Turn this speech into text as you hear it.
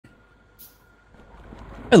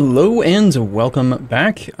Hello and welcome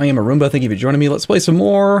back. I am Arumba. Thank you for joining me. Let's play some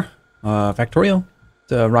more Factorio.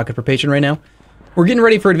 It's Rocket for Patron right now. We're getting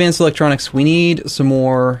ready for advanced electronics. We need some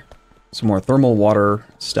more thermal water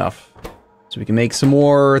stuff, so we can make some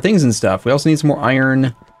more things and stuff. We also need some more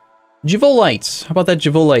iron. Jivolite. How about that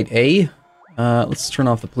Jivolite, eh? Let's turn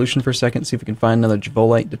off the pollution for a second. See if we can find another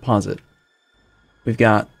Jivolite deposit. We've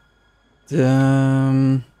got.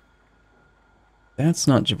 That's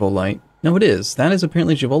not Jivolite. No, it is. That is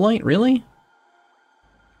apparently Jivolite? Really? I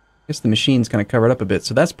guess the machine's kind of covered up a bit,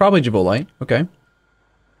 so that's probably Jivolite. Okay.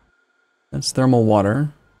 That's thermal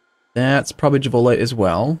water. That's probably Jivolite as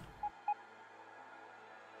well.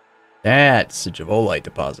 That's a Jivolite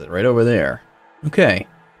deposit right over there. Okay.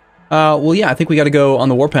 Well, yeah, I think we got to go on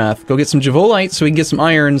the warpath. Go get some Jivolite so we can get some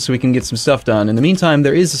iron so we can get some stuff done. In the meantime,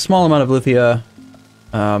 there is a small amount of lithia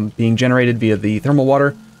being generated via the thermal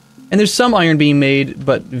water. And there's some iron being made,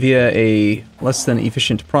 but via a less than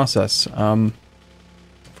efficient process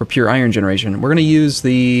for pure iron generation. We're going to use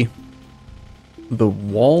the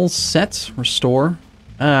wall set restore.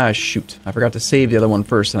 Ah, shoot. I forgot to save the other one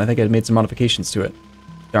first, and I think I made some modifications to it.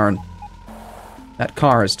 Darn. That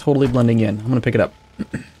car is totally blending in. I'm going to pick it up.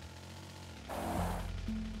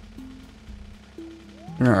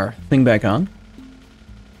 Our thing back on.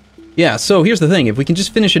 Yeah, so here's the thing. If we can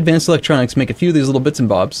just finish advanced electronics, make a few of these little bits and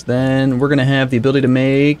bobs, then we're going to have the ability to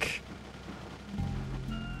make...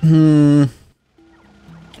 Where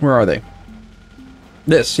are they?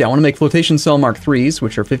 This, yeah, I want to make flotation cell Mark IIIs,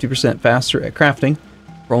 which are 50% faster at crafting,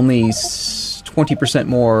 for only 20%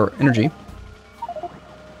 more energy.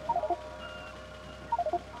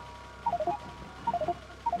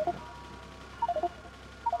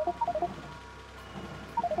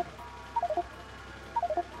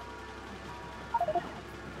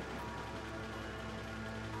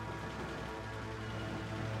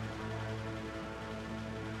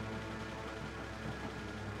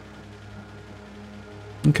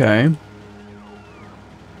 Okay.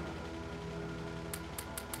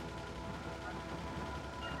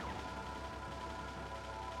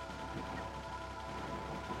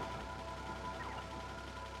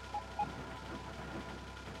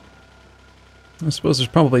 I suppose there's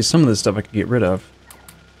probably some of this stuff I could get rid of.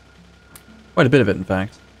 Quite a bit of it, in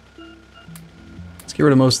fact. Let's get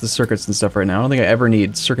rid of most of the circuits and stuff right now. I don't think I ever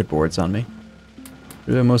need circuit boards on me. Get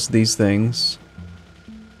rid of most of these things.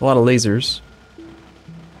 A lot of lasers.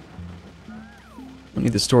 Don't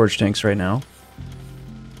need the storage tanks right now.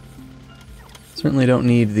 Certainly don't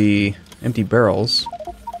need the empty barrels.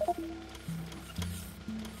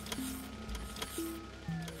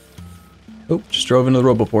 Oh, just drove into the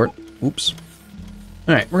roboport. Oops.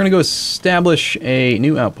 Alright, we're gonna go establish a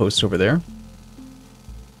new outpost over there.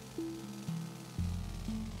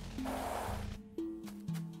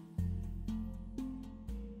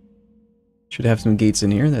 Should have some gates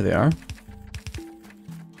in here. There they are.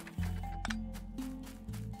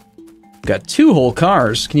 Got 2 whole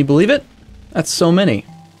cars. Can you believe it? That's so many.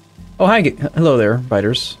 Oh, hi. Hello there,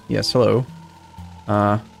 biters. Yes, hello.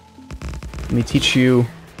 Let me teach you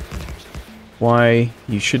why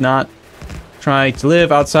you should not try to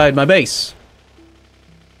live outside my base.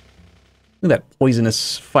 Look at that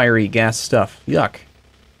poisonous, fiery gas stuff. Yuck.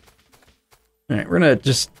 Alright, we're gonna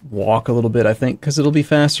just walk a little bit, I think, because it'll be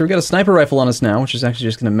faster. We got a sniper rifle on us now, which is actually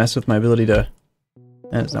just gonna mess with my ability to...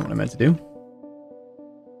 That's not what I meant to do.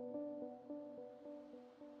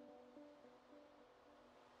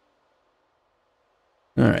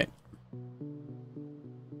 Alright.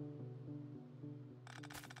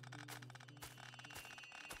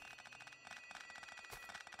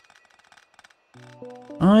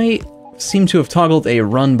 I seem to have toggled a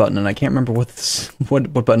run button, and I can't remember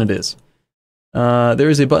what button it is. There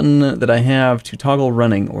is a button that I have to toggle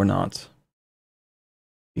running or not.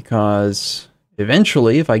 Because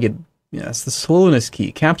eventually, if I get... Yeah, it's the slowness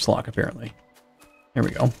key. Caps lock, apparently. Here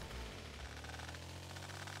we go.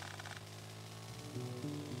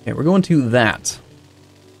 Okay, we're going to that.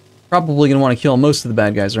 Probably going to want to kill most of the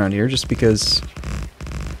bad guys around here, just because...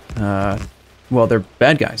 well, they're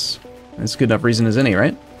bad guys. That's a good enough reason as any,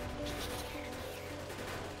 right?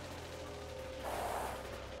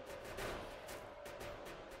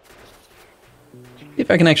 See if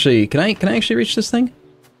I can actually... Can I actually reach this thing?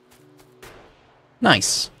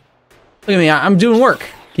 Nice. Look at me, I'm doing work.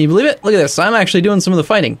 Can you believe it? Look at this, I'm actually doing some of the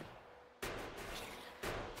fighting.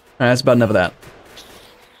 Alright, that's about enough of that.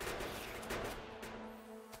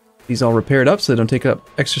 These all repaired up so they don't take up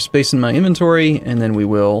extra space in my inventory, and then we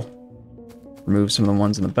will remove some of the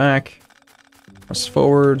ones in the back. Press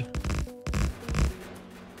forward.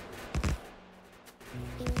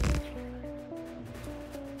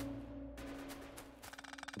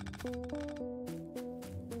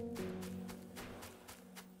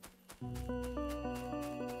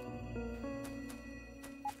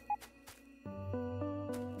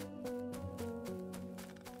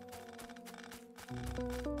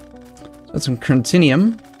 Got some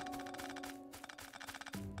Crantinium.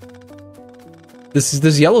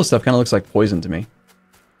 This yellow stuff kind of looks like poison to me.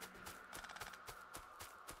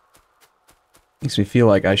 Makes me feel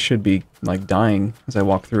like I should be, like, dying as I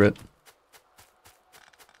walk through it.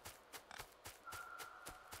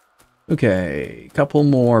 Okay, couple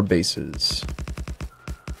more bases.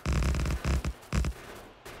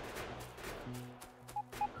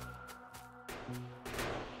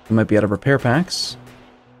 I might be out of repair packs.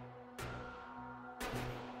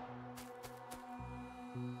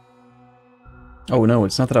 Oh no,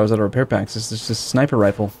 it's not that I was out of repair packs. It's just a sniper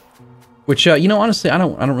rifle, which you know, honestly, I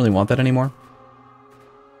don't really want that anymore.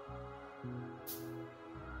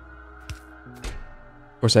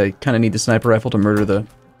 Of course, I kind of need the sniper rifle to murder the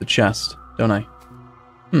chest, don't I?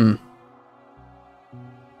 Oh,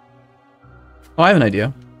 I have an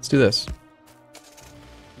idea. Let's do this.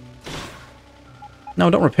 No,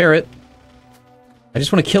 don't repair it. I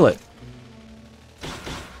just want to kill it.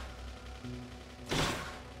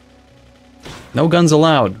 No guns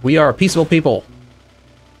allowed. We are peaceful people.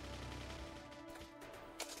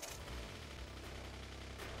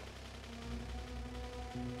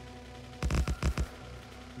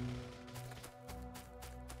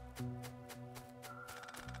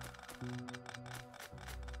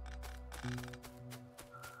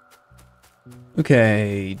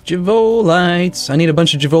 Okay, Javolites. I need a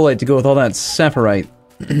bunch of Javolite to go with all that Saphirite.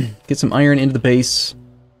 Get some iron into the base,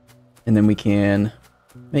 and then we can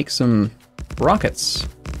make some rockets.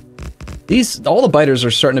 All the biters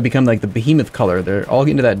are starting to become like the behemoth color. They're all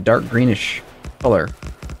getting to that dark greenish color.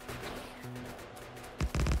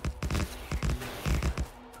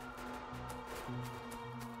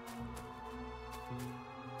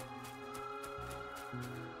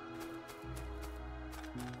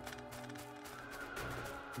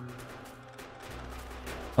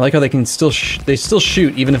 I like how they can still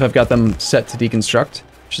shoot even if I've got them set to deconstruct,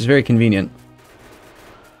 which is very convenient.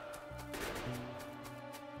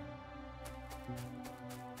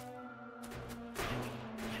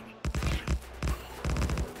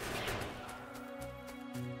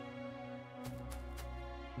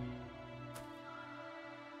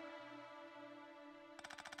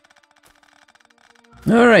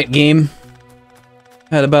 Alright, game.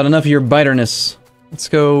 Had about enough of your biterness. Let's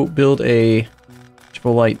go build a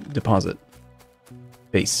Javolite deposit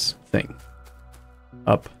base thing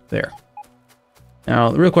up there. Now,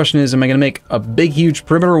 the real question is, am I going to make a big, huge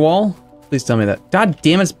perimeter wall? Please tell me that. God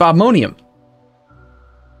damn it, it's Bobmonium.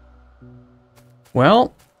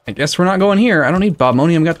 Well, I guess we're not going here. I don't need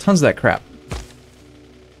Bobmonium. Got tons of that crap.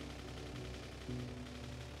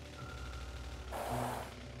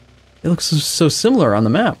 It looks so similar on the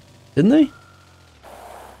map, didn't they?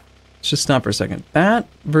 Let's just stop for a second. That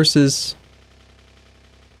versus...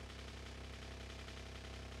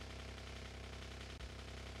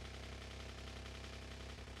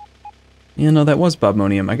 Yeah, no, that was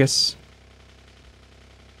Bobmonium. I guess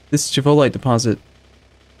this Javolite deposit,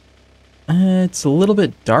 it's a little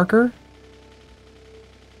bit darker.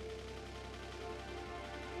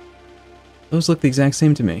 Those look the exact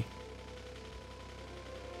same to me.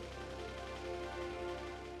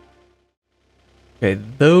 Okay,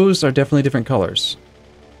 those are definitely different colors.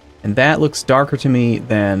 And that looks darker to me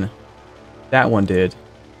than that one did.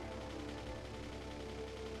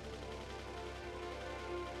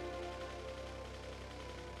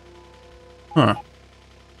 Huh.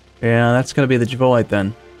 Yeah, that's gotta be the Javolite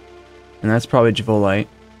then. And that's probably Javolite.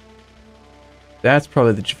 That's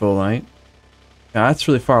probably the Javolite. Yeah, that's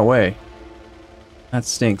really far away. That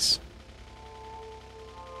stinks.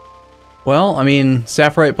 Well, I mean,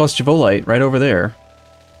 Saphirite plus Javolite right over there.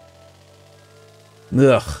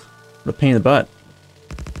 Ugh. What a pain in the butt.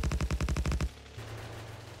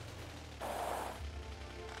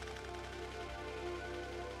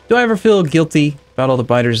 Do I ever feel guilty about all the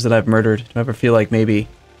biters that I've murdered? Do I ever feel like maybe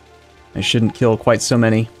I shouldn't kill quite so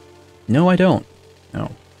many? No, I don't.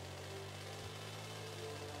 No.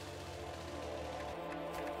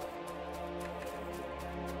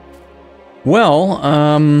 Well,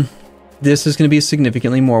 this is going to be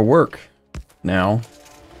significantly more work now.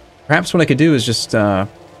 Perhaps what I could do is just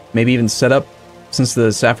maybe even set up, since the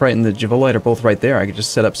Saphirite and the Javolite are both right there, I could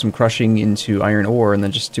just set up some crushing into iron ore and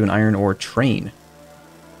then just do an iron ore train.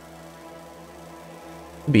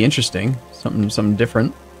 It'd be interesting. Something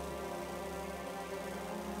different.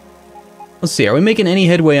 Let's see, are we making any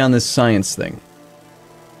headway on this science thing?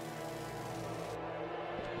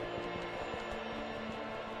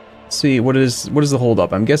 see, what is the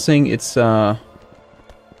holdup? I'm guessing it's, I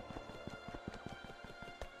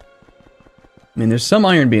mean, there's some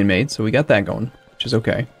iron being made, so we got that going, which is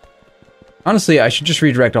okay. Honestly, I should just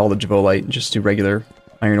redirect all the Javolite and just do regular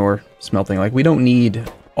iron ore smelting. Like, we don't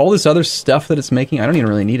need all this other stuff that it's making. I don't even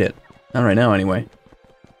really need it. Not right now, anyway.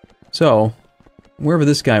 So, wherever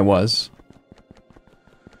this guy was...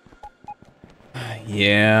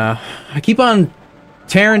 Yeah... I keep on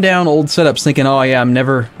tearing down old setups thinking, oh yeah, I'm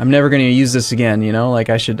never going to use this again, you know? Like,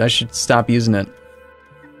 I should stop using it.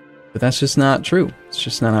 But that's just not true. It's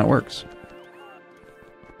just not how it works.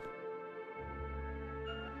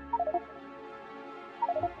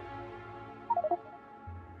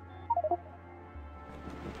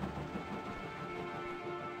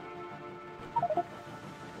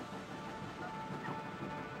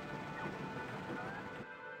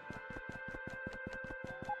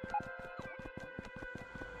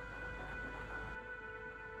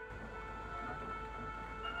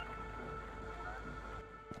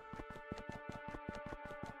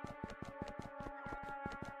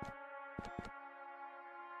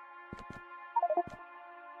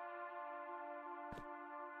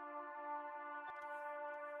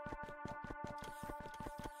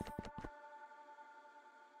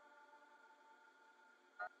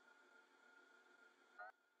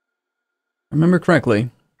 Remember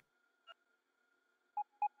correctly,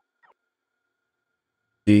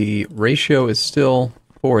 the ratio is still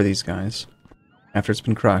 4 of these guys after it's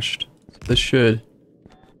been crushed. So this should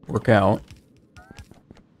work out.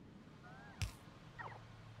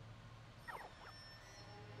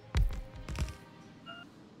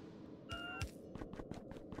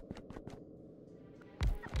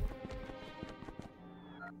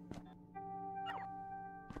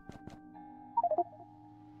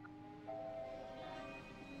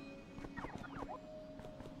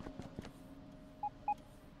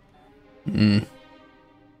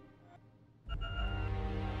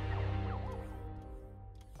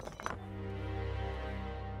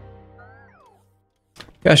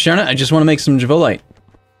 Gosh darn it, I just want to make some Javolite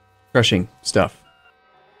crushing stuff.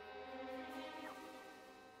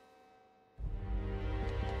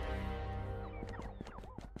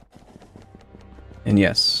 And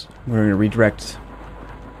yes, we're going to redirect.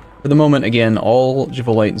 For the moment, again, all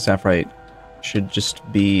Javolite and Sapphirite should just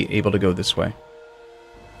be able to go this way.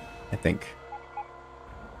 I think.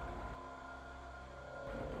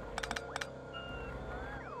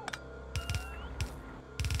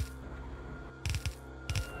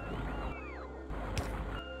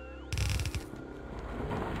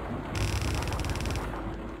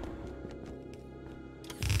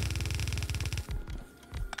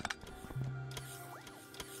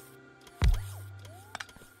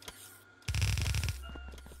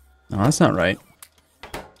 No, that's not right.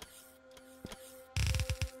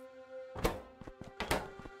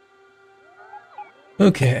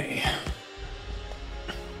 Okay.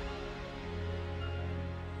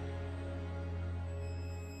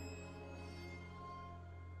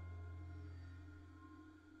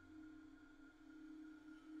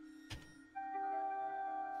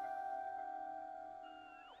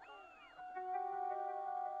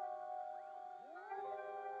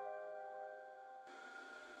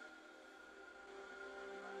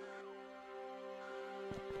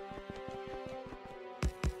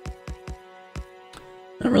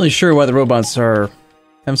 Not really sure why the robots are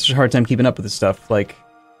having such a hard time keeping up with this stuff. Like,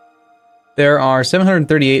 there are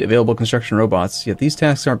 738 available construction robots, yet these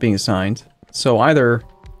tasks aren't being assigned. So either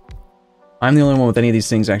I'm the only one with any of these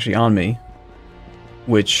things actually on me,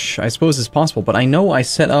 which I suppose is possible, but I know I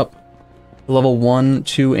set up level 1,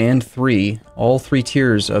 2, and 3, all 3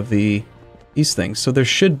 tiers of these things, so there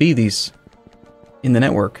should be these in the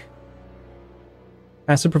network.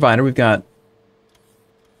 Passive provider, we've got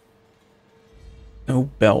no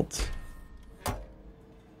belt.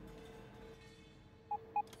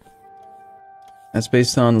 That's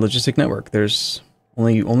based on logistic network. There's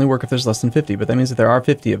only work if there's less than 50, but that means that there are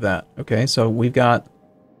 50 of that. Okay, so we've got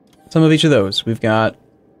some of each of those. We've got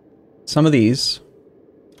some of these.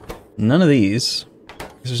 None of these,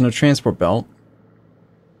 because there's no transport belt.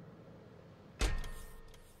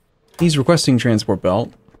 He's requesting transport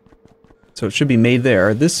belt, so it should be made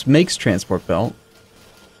there. This makes transport belt.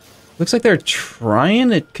 Looks like they're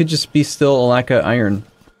trying. It could just be still a lack of iron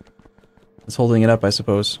that's holding it up, I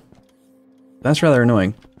suppose. That's rather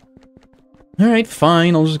annoying. Alright,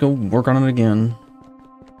 fine. I'll just go work on it again.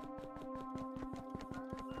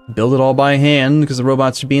 Build it all by hand, because the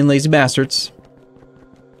robots are being lazy bastards.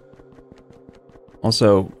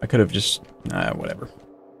 Also, I could have just... whatever.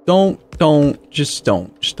 Just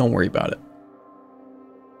don't worry about it.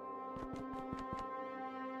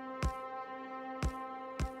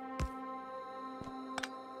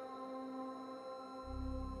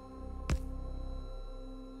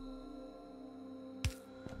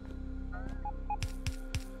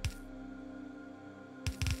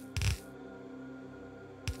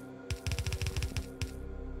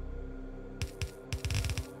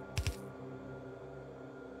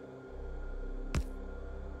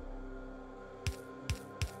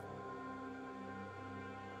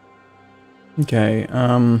 Okay,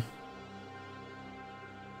 how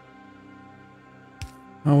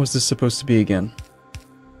was this supposed to be again?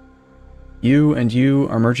 You and you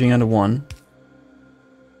are merging onto one.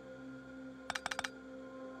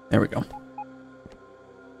 There we go.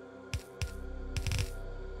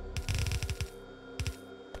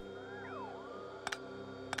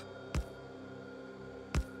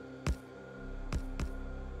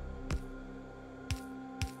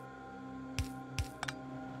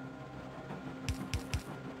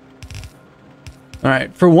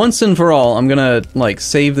 Alright, for once and for all, I'm gonna, like,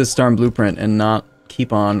 save this darn blueprint and not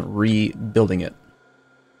keep on rebuilding it.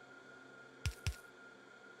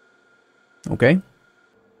 Okay.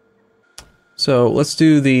 So, let's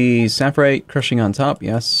do the sapphirite crushing on top,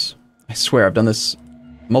 yes. I swear, I've done this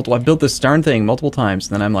I've built this darn thing multiple times,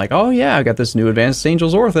 and then I'm like, oh yeah, I got this new advanced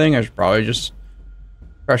angel's ore thing, I should probably just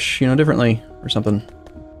crush, you know, differently, or something.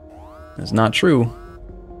 That's not true.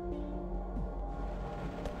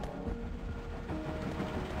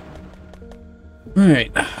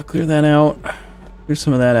 Alright, clear that out. Clear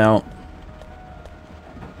some of that out.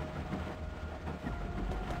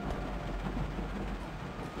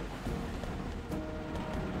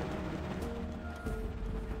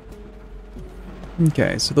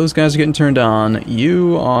 Okay, so those guys are getting turned on.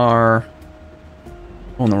 You are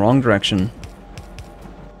going the wrong direction.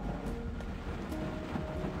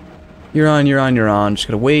 You're on, you're on, you're on. Just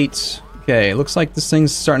gotta wait. Okay, looks like this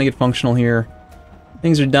thing's starting to get functional here.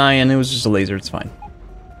 Things are dying. It was just a laser. It's fine.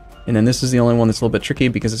 And then this is the only one that's a little bit tricky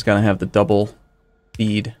because it's got to have the double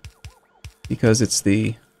feed. Because it's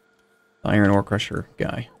the iron ore crusher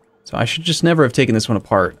guy. So I should just never have taken this one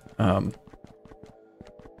apart.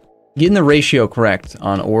 Getting the ratio correct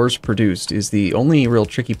on ores produced is the only real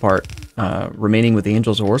tricky part remaining with the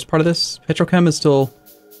Angel's ores part of this. Petrochem is still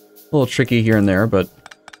a little tricky here and there, but...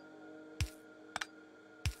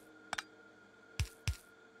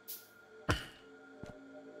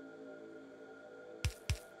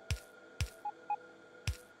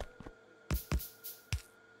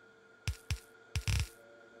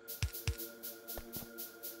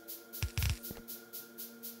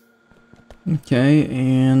 Okay,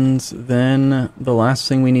 and then the last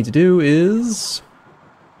thing we need to do is...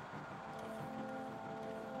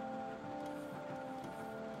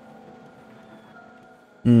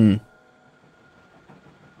 I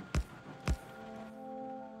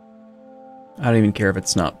don't even care if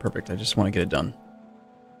it's not perfect, I just want to get it done.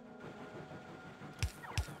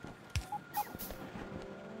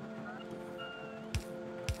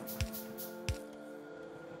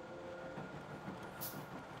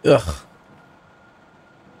 Ugh.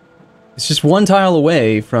 It's just one tile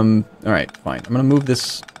away from... Alright, fine. I'm gonna move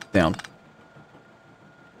this down.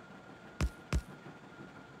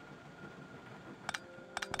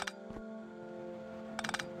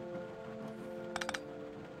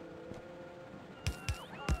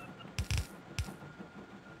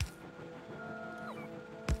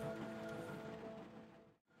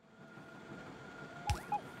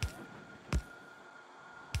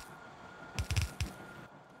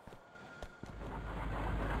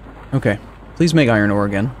 Okay, please make iron ore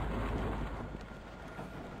again.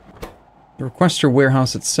 The requester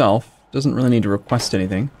warehouse itself doesn't really need to request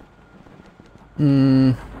anything.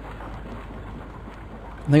 I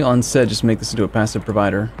think I'll instead just make this into a passive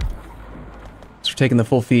provider. So we're taking the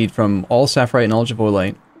full feed from all sapphirite and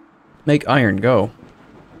ultraviolet. Make iron, go.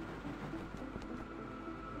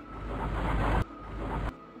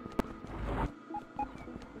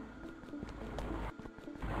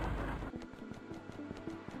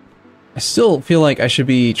 I still feel like I should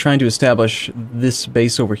be trying to establish this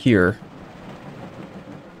base over here.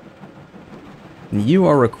 And you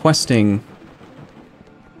are requesting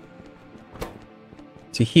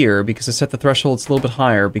to here because I set the thresholds a little bit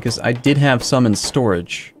higher because I did have some in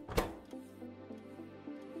storage.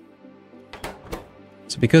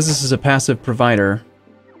 So because this is a passive provider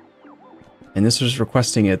and this is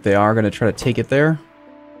requesting it, they are going to try to take it there.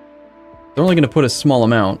 They're only going to put a small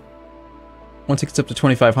amount. Once it gets up to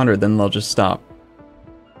 2,500, then they'll just stop.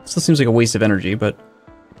 Still seems like a waste of energy, but...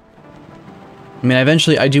 I mean,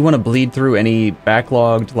 eventually, I do want to bleed through any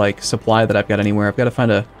backlogged, like, supply that I've got anywhere. I've got to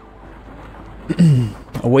find a...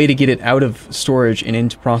 a way to get it out of storage and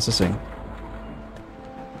into processing.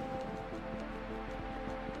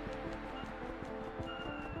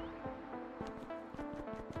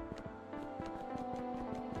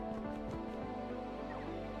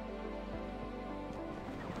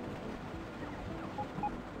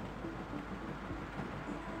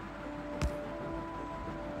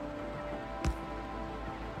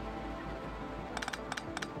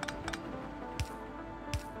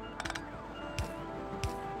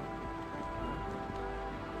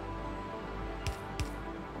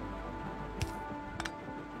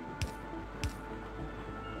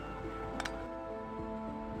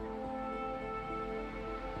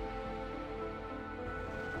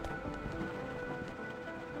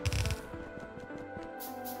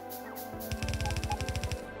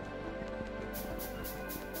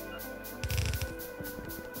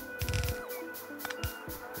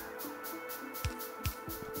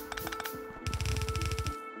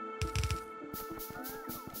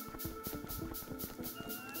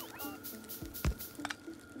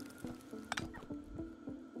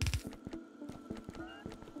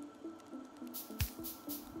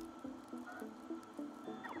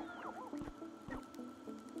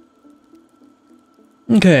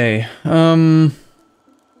 Okay,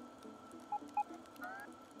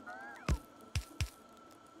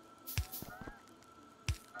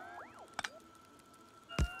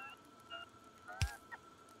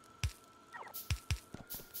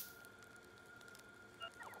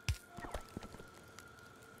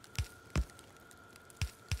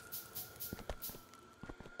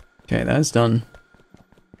 okay, that is done.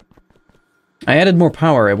 I added more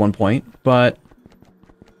power at one point, but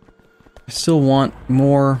I still want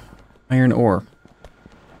more iron ore.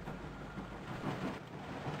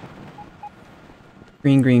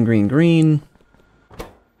 Green, green, green, green.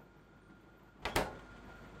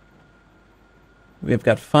 We've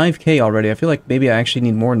got 5K already. I feel like maybe I actually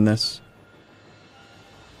need more than this.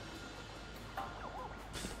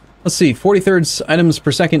 Let's see, 40 thirds items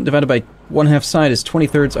per second divided by 1/2 side is 20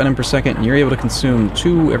 thirds item per second, and you're able to consume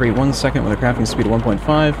 2 every 1 second with a crafting speed of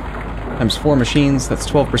 1.5 times 4 machines, that's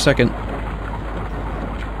 12 per second.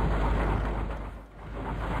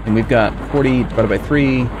 And we've got 40 divided by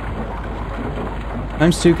 3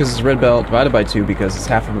 times 2 because it's a red belt, divided by 2 because it's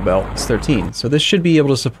half of a belt, it's 13. So this should be able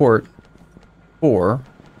to support 4,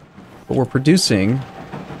 but we're producing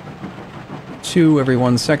 2 every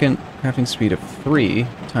 1 second, crafting speed of 3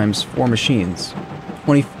 times 4 machines,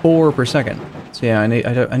 24 per second. So yeah, I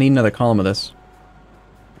need another column of this.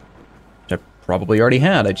 Which I probably already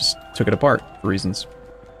had, I just took it apart for reasons.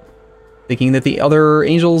 Thinking that the other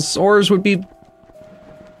Angels' ores would be...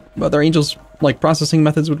 other Angels' like processing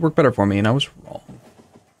methods would work better for me, and I was wrong.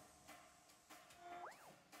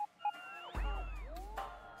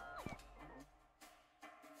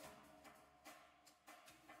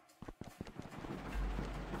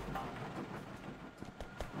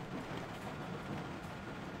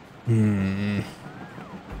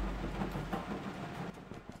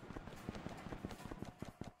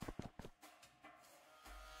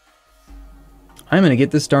 I'm gonna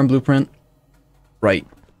get this darn blueprint right,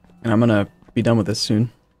 and I'm gonna be done with this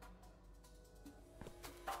soon.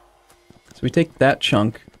 So we take that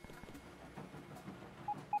chunk.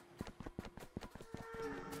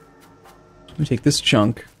 We take this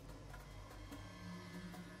chunk.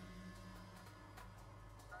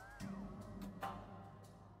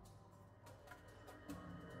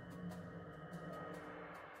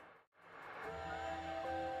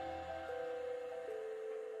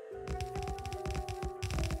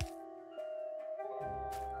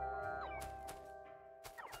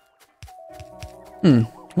 I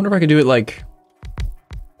wonder if I could do it, like,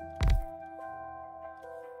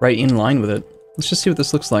 right in line with it. Let's just see what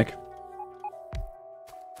this looks like.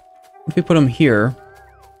 If we put them here,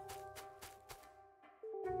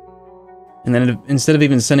 and then instead of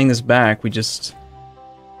even sending this back, we just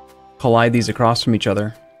collide these across from each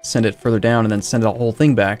other, send it further down, and then send the whole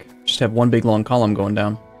thing back. Just have one big long column going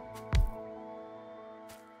down.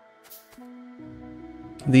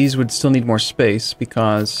 These would still need more space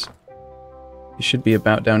because it should be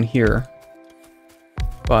about down here,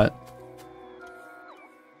 but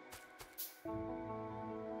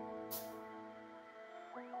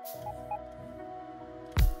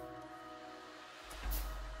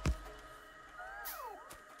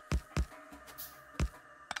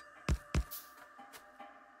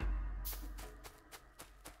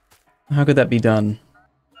how could that be done?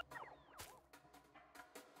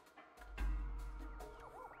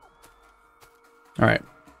 All right.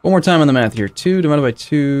 One more time on the math here. 2 divided by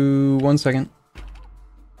 2, 1 second.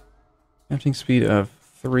 Crafting speed of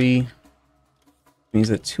 3 means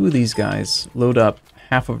that 2 of these guys load up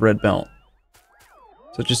half of red belt.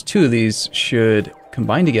 So just 2 of these should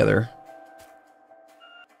combine together.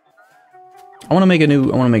 I want to make a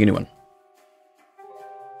new one.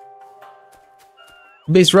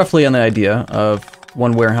 Based roughly on the idea of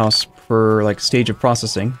 1 warehouse per like stage of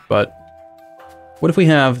processing, but what if we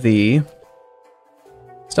have the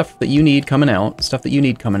stuff that you need coming out,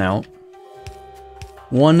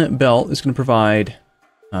 1 belt is going to provide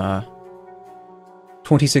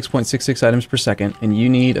 26.66 items per second, and you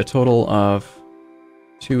need a total of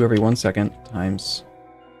 2 every 1 second times...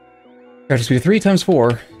 crafting speed of 3 times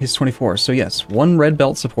 4 is 24. So yes, 1 red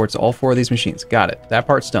belt supports all 4 of these machines. Got it. That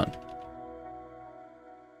part's done.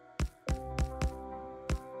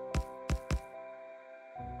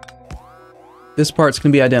 This part's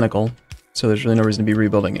going to be identical, so there's really no reason to be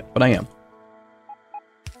rebuilding it, but I am.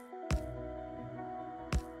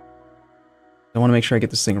 I want to make sure I get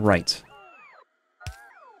this thing right.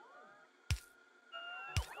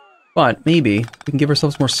 But maybe we can give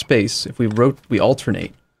ourselves more space if we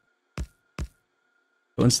alternate.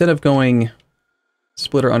 So instead of going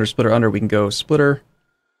splitter, under, we can go splitter,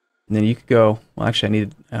 and then you could go, well actually I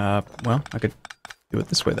needed, well, I could do it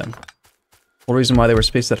this way then. whole reason why they were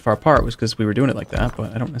spaced that far apart was because we were doing it like that,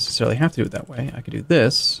 but I don't necessarily have to do it that way. I could do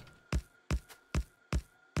this.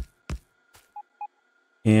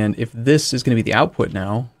 And if this is going to be the output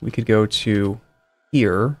now, we could go to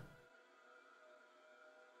here,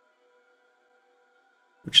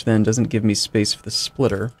 which then doesn't give me space for the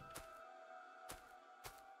splitter.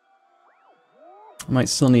 I might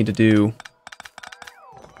still need to do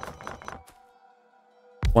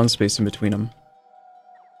one space in between them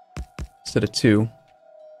instead of two.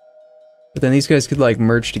 But then these guys could like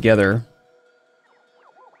merge together.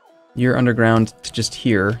 You're underground to just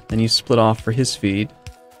here, then you split off for his feed,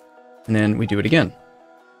 and then we do it again.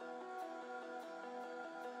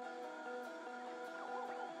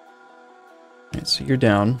 Alright, so you're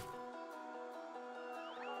down.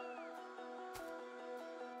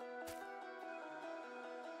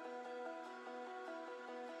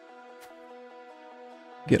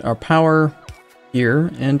 Get our power here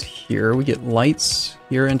and here. We get lights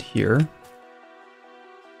here and here.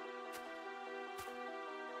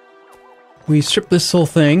 We strip this whole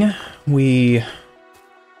thing. We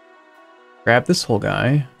grab this whole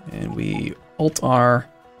guy and we Alt-R,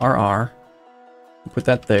 RR. We put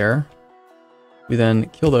that there. We then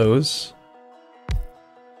kill those.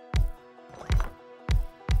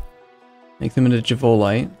 Make them into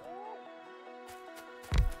Javolite.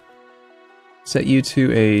 Set you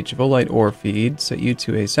to a Javolite ore feed, set you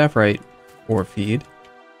to a Sapphirite ore feed,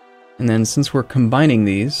 and then since we're combining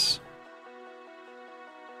these,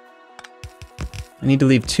 I need to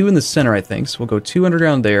leave 2 in the center, I think, so we'll go 2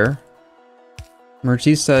 underground there, merge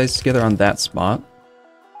these guys together on that spot,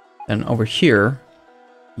 and over here,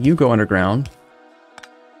 you go underground.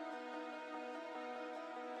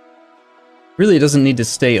 Really, it doesn't need to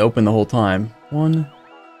stay open the whole time. 1...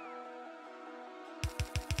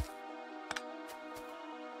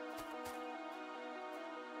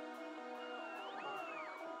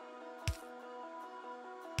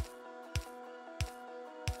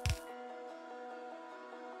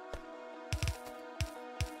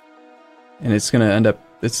 And it's gonna end up,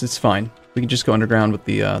 it's fine. We can just go underground with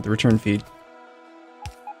the return feed.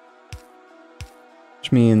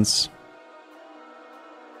 Which means,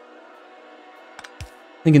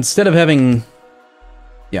 I think instead of having,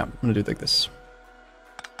 yeah, I'm gonna do it like this.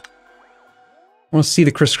 I want to see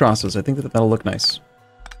the crisscrosses. I think that that'll look nice.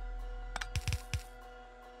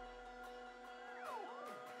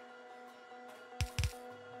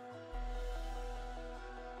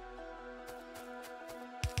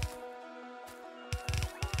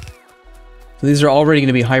 So these are already going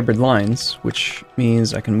to be hybrid lines, which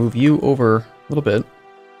means I can move you over a little bit.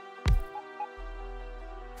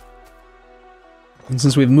 And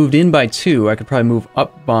since we've moved in by 2, I could probably move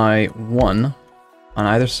up by 1 on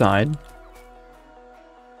either side.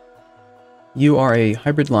 You are a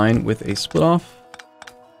hybrid line with a split off.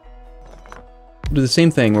 We'll do the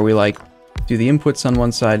same thing where we like do the inputs on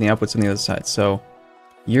one side and the outputs on the other side. So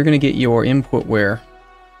you're going to get your input where?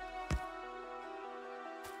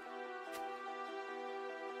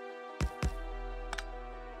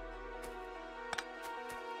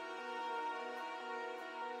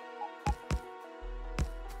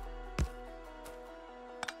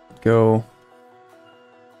 Go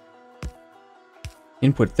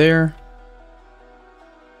input there.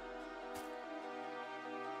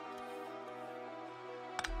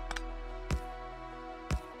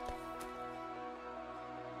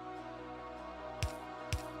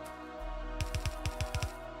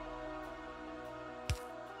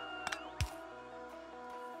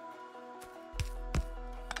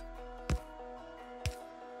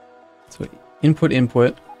 So input,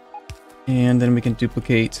 input. And then we can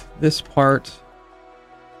duplicate this part.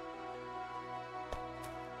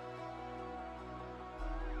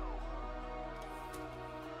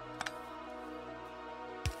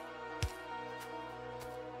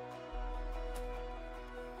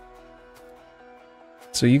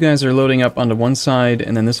 So you guys are loading up onto one side,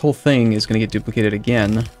 and then this whole thing is going to get duplicated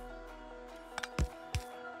again.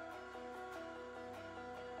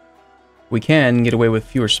 We can get away with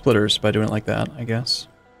fewer splitters by doing it like that, I guess.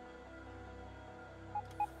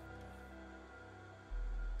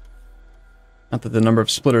 Not that the number of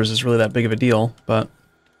splitters is really that big of a deal, but...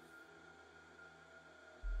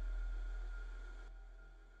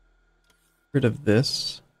 rid of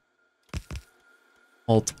this.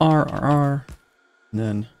 Alt-R, RR, and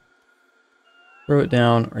then throw it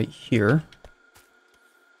down right here.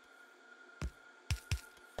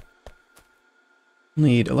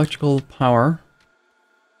 Need electrical power.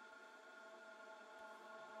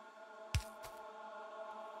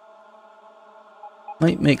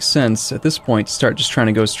 Might make sense at this point to start just trying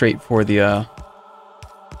to go straight for the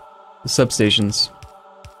the substations.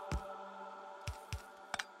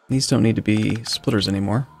 These don't need to be splitters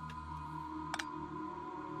anymore.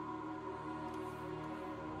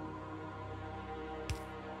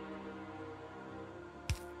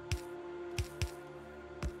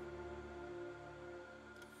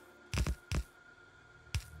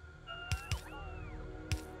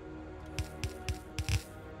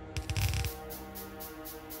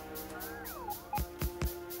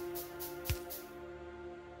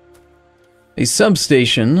 A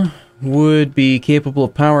substation would be capable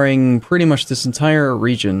of powering pretty much this entire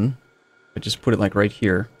region. I just put it like right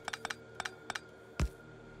here.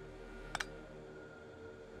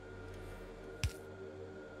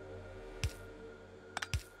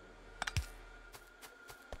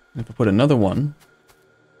 If I put another one,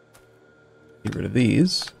 get rid of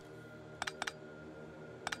these.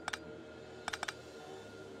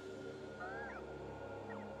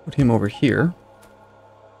 Put him over here.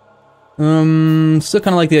 Still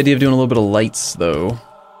kind of like the idea of doing a little bit of lights, though.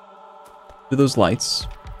 Do those lights.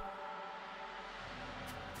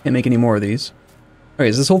 Can't make any more of these.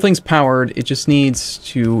 Okay, so this whole thing's powered. It just needs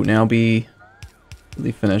to now be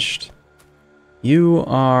really finished. You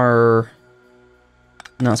are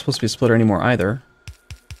not supposed to be a splitter anymore either.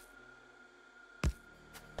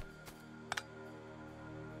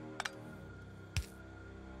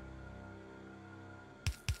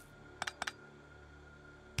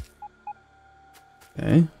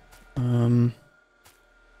 Okay.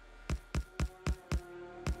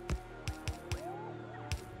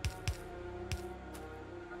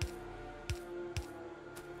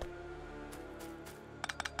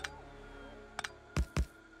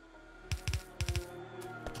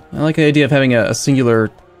 I like the idea of having a singular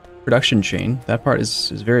production chain. That part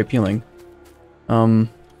is very appealing.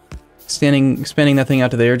 Expanding that thing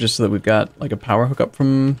out to there just so that we've got like a power hookup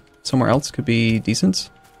from somewhere else could be decent.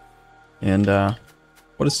 And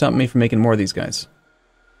what has stopped me from making more of these guys?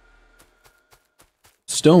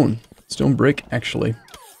 Stone brick, actually.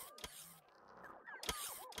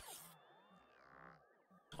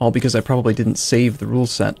 All because I probably didn't save the rule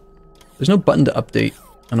set. There's no button to update,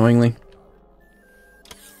 annoyingly.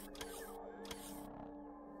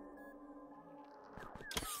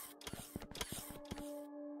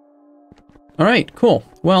 Alright, cool.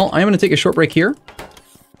 Well, I'm going to take a short break here.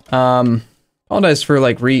 Apologize for,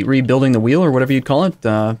 like, rebuilding the wheel, or whatever you'd call it.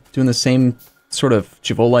 Doing the same sort of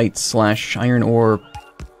Jivolite / iron ore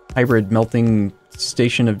hybrid melting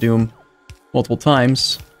station of doom multiple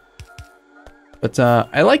times. But,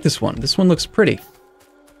 I like this one. This one looks pretty.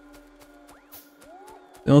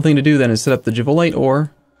 The only thing to do then is set up the Jivolite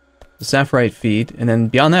ore, the Sapphirite feed, and then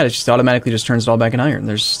beyond that, it just automatically just turns it all back in iron.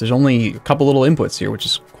 There's only a couple little inputs here, which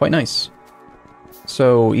is quite nice.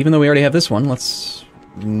 So, even though we already have this one, let's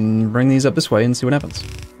bring these up this way and see what happens.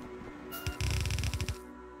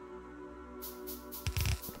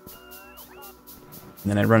 And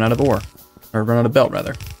then I'd run out of ore. Or run out of belt,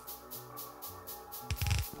 rather.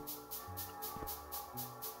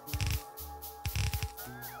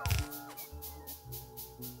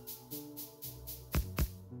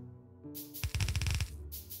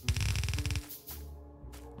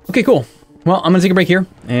 Okay, cool. Well, I'm going to take a break here,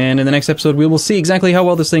 and in the next episode we will see exactly how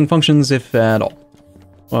well this thing functions, if at all.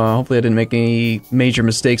 Hopefully I didn't make any major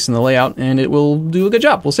mistakes in the layout, and it will do a good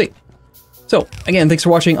job. We'll see. So, again, thanks for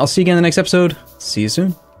watching. I'll see you again in the next episode. See you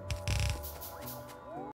soon.